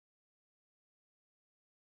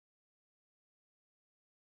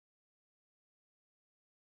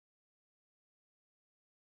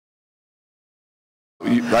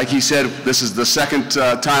like he said, this is the second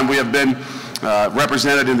time we have been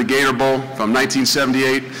represented in the Gator Bowl from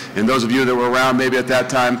 1978, and those of you that were around maybe at that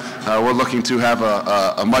time, we're looking to have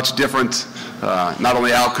a much different, not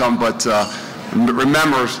only outcome, but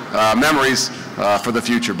memories for the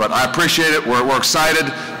future. But I appreciate it. We're excited.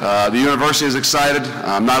 The university is excited,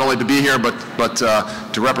 not only to be here, but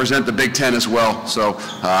to represent the Big Ten as well. So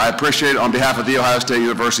I appreciate it on behalf of The Ohio State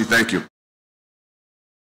University. Thank you.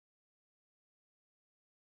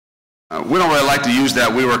 We don't really like to use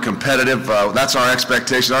that. We were competitive. That's our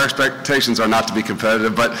expectation. Our expectations are not to be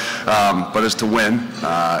competitive, but it's to win.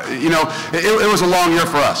 You know, it was a long year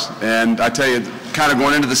for us, and I tell you, kind of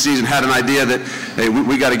going into the season, had an idea that, hey,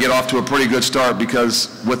 we got to get off to a pretty good start,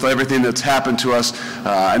 because with everything that's happened to us,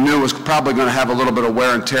 I knew it was probably going to have a little bit of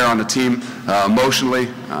wear and tear on the team emotionally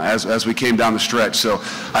as we came down the stretch. So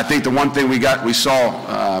I think the one thing we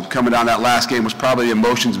saw coming down that last game was probably the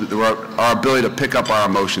emotions, our ability to pick up our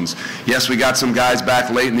emotions. Yes, we got some guys back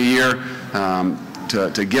late in the year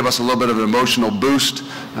to give us a little bit of an emotional boost,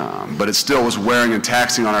 but it still was wearing and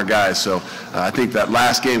taxing on our guys. So I think that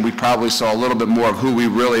last game we probably saw a little bit more of who we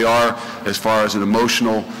really are as far as an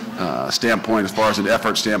emotional standpoint, as far as an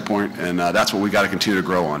effort standpoint, and that's what we got to continue to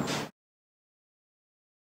grow on.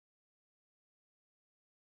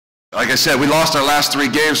 Like I said, we lost our last 3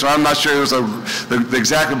 games, so I'm not sure it was the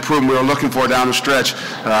exact improvement we were looking for down the stretch.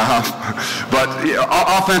 But you know,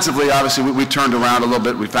 offensively, obviously, we turned around a little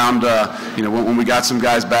bit. We found, you know, when we got some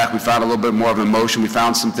guys back, we found a little bit more of emotion. We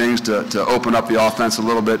found some things to open up the offense a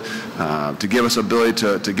little bit, to give us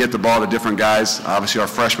ability to get the ball to different guys. Obviously, our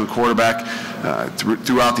freshman quarterback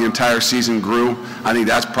throughout the entire season grew. I think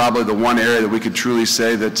that's probably the one area that we could truly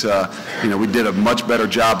say that, you know, we did a much better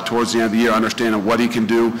job towards the end of the year understanding what he can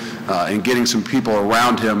do, and getting some people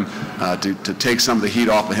around him to take some of the heat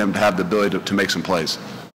off of him, to have the ability to make some plays.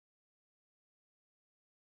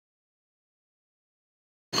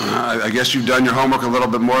 I guess you've done your homework a little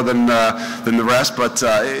bit more than the rest, but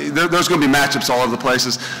there's going to be matchups all over the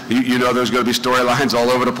places. You know, there's going to be storylines all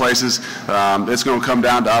over the places. It's going to come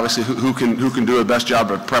down to obviously who can do the best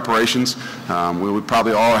job of preparations. We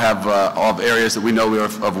probably all have areas that we know we are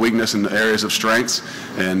of weakness and areas of strengths,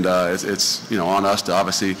 and it's you know, on us to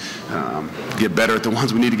obviously get better at the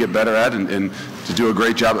ones we need to get better at, and to do a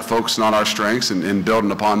great job at focusing on our strengths and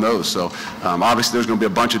building upon those. So obviously there's going to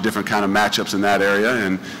be a bunch of different kind of matchups in that area,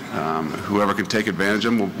 and whoever can take advantage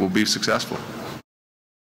of them will be successful.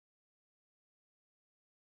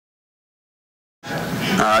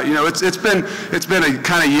 You know, it's been a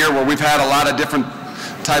kind of year where we've had a lot of different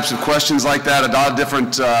types of questions like that, a lot of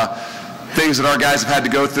different things that our guys have had to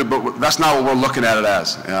go through, but that's not what we're looking at it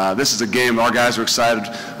as. This is a game our guys are excited.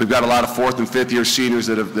 We've got a lot of 4th and 5th year seniors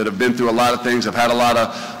that have been through a lot of things, have had a lot of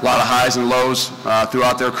highs and lows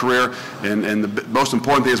throughout their career, and the most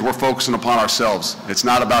important thing is we're focusing upon ourselves. It's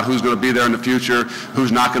not about who's going to be there in the future,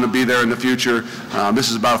 who's not going to be there in the future. This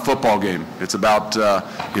is about a football game. It's about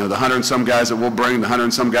you know, the 100 and some guys that we'll bring, the 100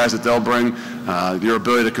 and some guys that they'll bring, your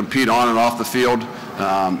ability to compete on and off the field,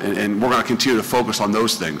 and we're going to continue to focus on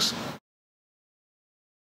those things.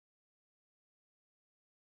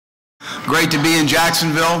 Great to be in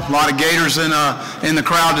Jacksonville. A lot of Gators in the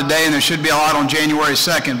crowd today, and there should be a lot on January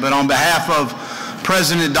 2nd. But on behalf of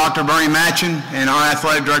President Dr. Bernie Matchin and our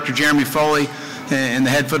athletic director Jeremy Foley and the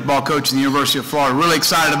head football coach at the University of Florida, really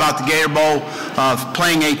excited about the Gator Bowl,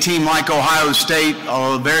 playing a team like Ohio State,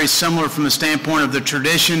 very similar from the standpoint of the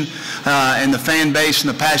tradition and the fan base and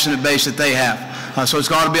the passionate base that they have. So it's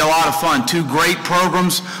going to be a lot of fun. 2 great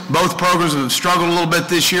programs. Both programs have struggled a little bit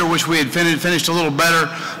this year. Wish we had finished a little better,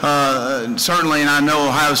 certainly, and I know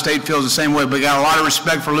Ohio State feels the same way, but we got a lot of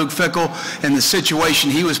respect for Luke Fickell and the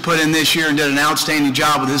situation he was put in this year, and did an outstanding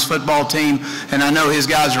job with his football team, and I know his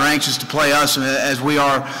guys are anxious to play us as we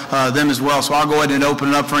are them as well. So I'll go ahead and open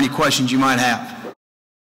it up for any questions you might have.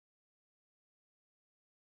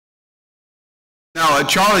 Now,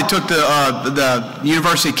 Charlie took the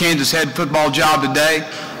University of Kansas head football job today.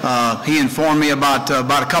 He informed me about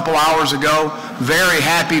a couple hours ago. Very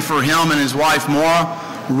happy for him and his wife, Maura.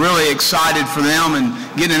 Really excited for them and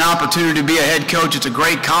getting an opportunity to be a head coach. It's a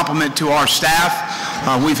great compliment to our staff.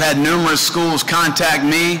 We've had numerous schools contact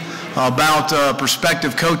me about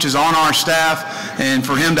prospective coaches on our staff, and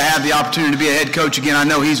for him to have the opportunity to be a head coach again, I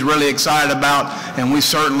know he's really excited about, and we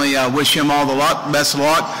certainly wish him all the best of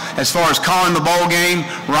luck. As far as calling the bowl game,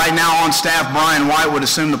 right now on staff, Brian White would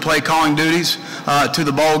assume the play calling duties to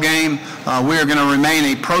the bowl game. We are going to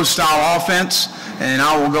remain a pro-style offense, and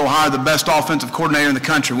I will go hire the best offensive coordinator in the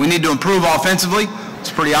country. We need to improve offensively.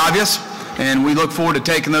 It's pretty obvious, and we look forward to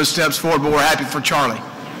taking those steps forward, but we're happy for Charlie.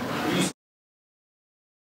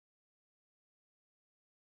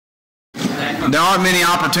 There aren't many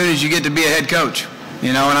opportunities you get to be a head coach.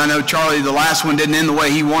 You know, and I know Charlie, the last one didn't end the way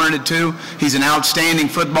he wanted it to. He's an outstanding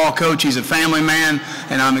football coach. He's a family man,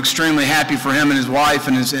 and I'm extremely happy for him and his wife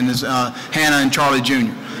and his Hannah and Charlie Jr. Did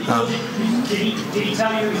he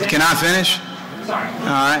tell you exactly? Can I finish? Sorry.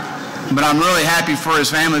 All right. But I'm really happy for his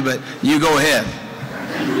family, but you go ahead.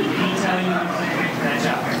 Did he tell you for that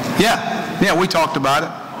job? Yeah, we talked about it.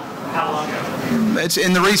 How long ago? It's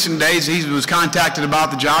in the recent days. He was contacted about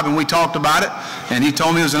the job, and we talked about it, and he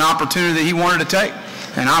told me it was an opportunity that he wanted to take.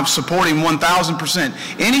 And I'm supporting 1,000%.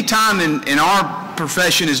 Any time in our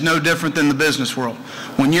profession is no different than the business world.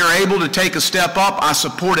 When you're able to take a step up, I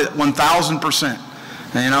support it 1,000%.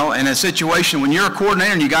 You know, in a situation when you're a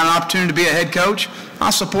coordinator and you got an opportunity to be a head coach, I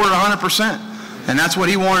support it 100%. And that's what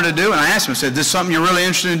he wanted to do. And I asked him, I said, "This is something you're really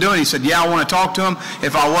interested in doing?" He said, "Yeah, I want to talk to him.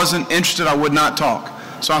 If I wasn't interested, I would not talk."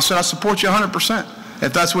 So I said, "I support you 100%.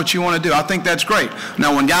 If that's what you want to do." I think that's great.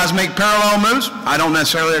 Now, when guys make parallel moves, I don't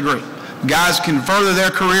necessarily agree. Guys can further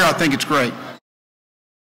their career, I think it's great.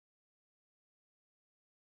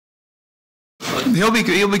 He'll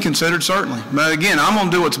be considered, certainly. But again, I'm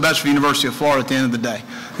going to do what's best for the University of Florida at the end of the day.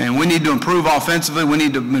 And we need to improve offensively. We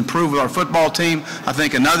need to improve with our football team. I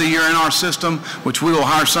think another year in our system, which we will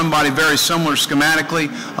hire somebody very similar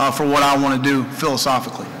schematically for what I want to do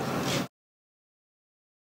philosophically.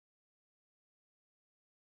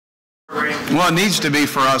 Well, it needs to be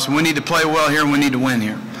for us. We need to play well here and we need to win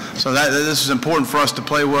here. So this is important for us to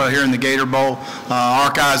play well here in the Gator Bowl.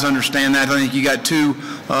 Our guys understand that. I think you got two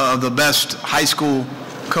of the best high school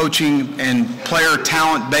coaching and player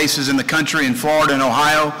talent bases in the country in Florida and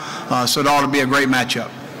Ohio. So it ought to be a great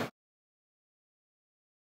matchup.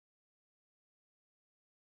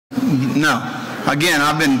 No. Again,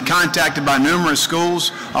 I've been contacted by numerous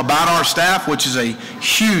schools about our staff, which is a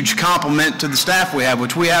huge compliment to the staff we have,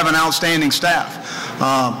 which we have an outstanding staff.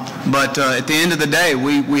 But at the end of the day,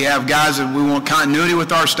 we have guys that we want continuity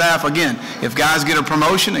with our staff. Again, if guys get a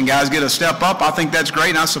promotion and guys get a step up, I think that's great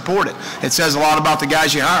and I support it. It says a lot about the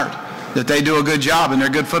guys you hired, that they do a good job and they're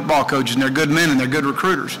good football coaches and they're good men and they're good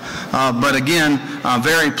recruiters. But again, I'm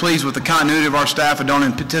very pleased with the continuity of our staff and don't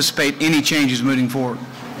anticipate any changes moving forward.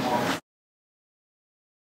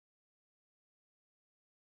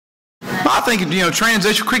 I think, you know,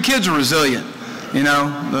 transition, kids are resilient. You know,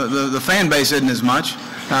 the fan base isn't as much,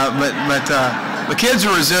 but the kids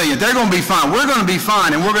are resilient. They're going to be fine. We're going to be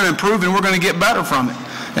fine, and we're going to improve, and we're going to get better from it.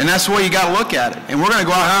 And that's the way you got to look at it. And we're going to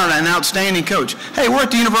go out and hire an outstanding coach. Hey, we're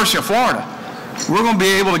at the University of Florida. We're going to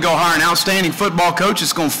be able to go hire an outstanding football coach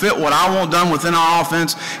that's going to fit what I want done within our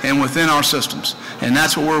offense and within our systems. And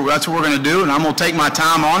that's what we're going to do, and I'm going to take my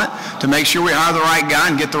time on it to make sure we hire the right guy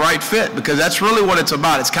and get the right fit, because that's really what it's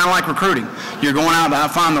about. It's kind of like recruiting. You're going out to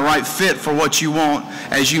find the right fit for what you want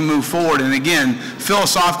as you move forward. And again,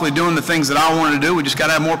 philosophically doing the things that I want to do, we just got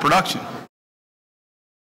to have more production.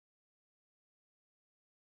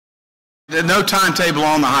 There's no timetable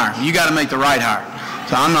on the hire. You got to make the right hire.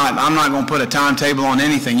 So I'm not going to put a timetable on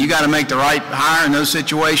anything. You got to make the right hire in those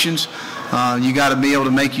situations. You got to be able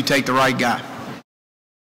to make you take the right guy.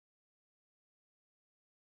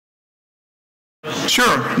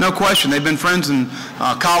 Sure, no question. They've been friends and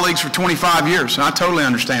colleagues for 25 years, and I totally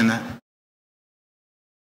understand that.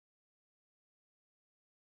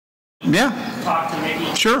 Yeah. Talk to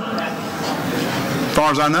maybe. Sure. As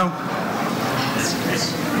far as I know.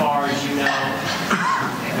 As far as you know.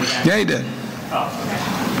 Yeah, he did. Oh, okay.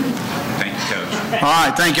 Thank you, Coach. All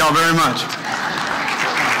right, thank y'all very much.